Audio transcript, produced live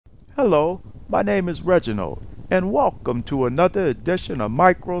Hello, my name is Reginald, and welcome to another edition of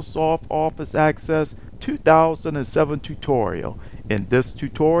Microsoft Office Access 2007 tutorial. In this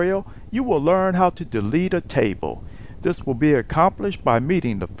tutorial, you will learn how to delete a table. This will be accomplished by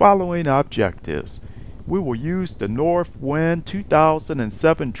meeting the following objectives. We will use the Northwind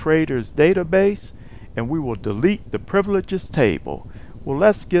 2007 Traders database, and we will delete the privileges table. Well,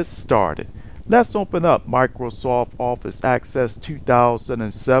 let's get started. Let's open up Microsoft Office Access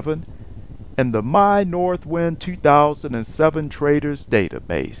 2007 and the My Northwind 2007 Traders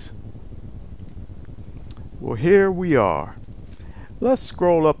database. Well, here we are. Let's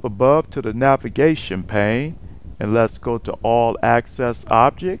scroll up above to the navigation pane and let's go to All Access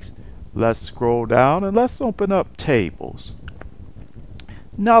Objects. Let's scroll down and let's open up Tables.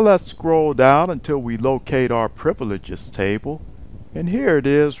 Now let's scroll down until we locate our privileges table, and here it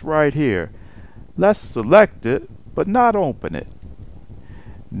is right here. Let's select it, but not open it.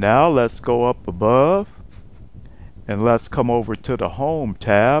 Now let's go up above and let's come over to the Home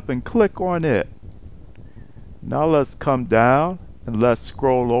tab and click on it. Now let's come down and let's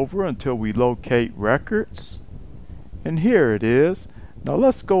scroll over until we locate Records. And here it is. Now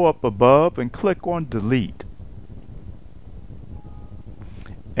let's go up above and click on Delete.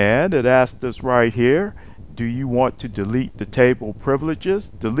 And it asked us right here, do you want to delete the table privileges?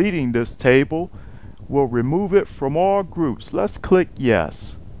 Deleting this table will remove it from all groups. Let's click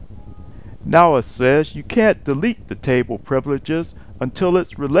Yes. Now it says you can't delete the table privileges until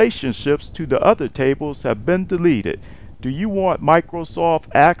its relationships to the other tables have been deleted. Do you want Microsoft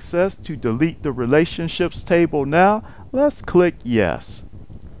Access to delete the relationships table now? Let's click Yes.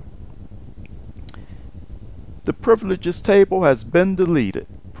 The privileges table has been deleted.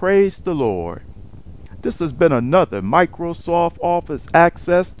 Praise the Lord. This has been another Microsoft Office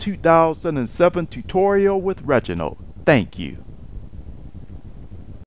Access 2007 tutorial with Reginald. Thank you.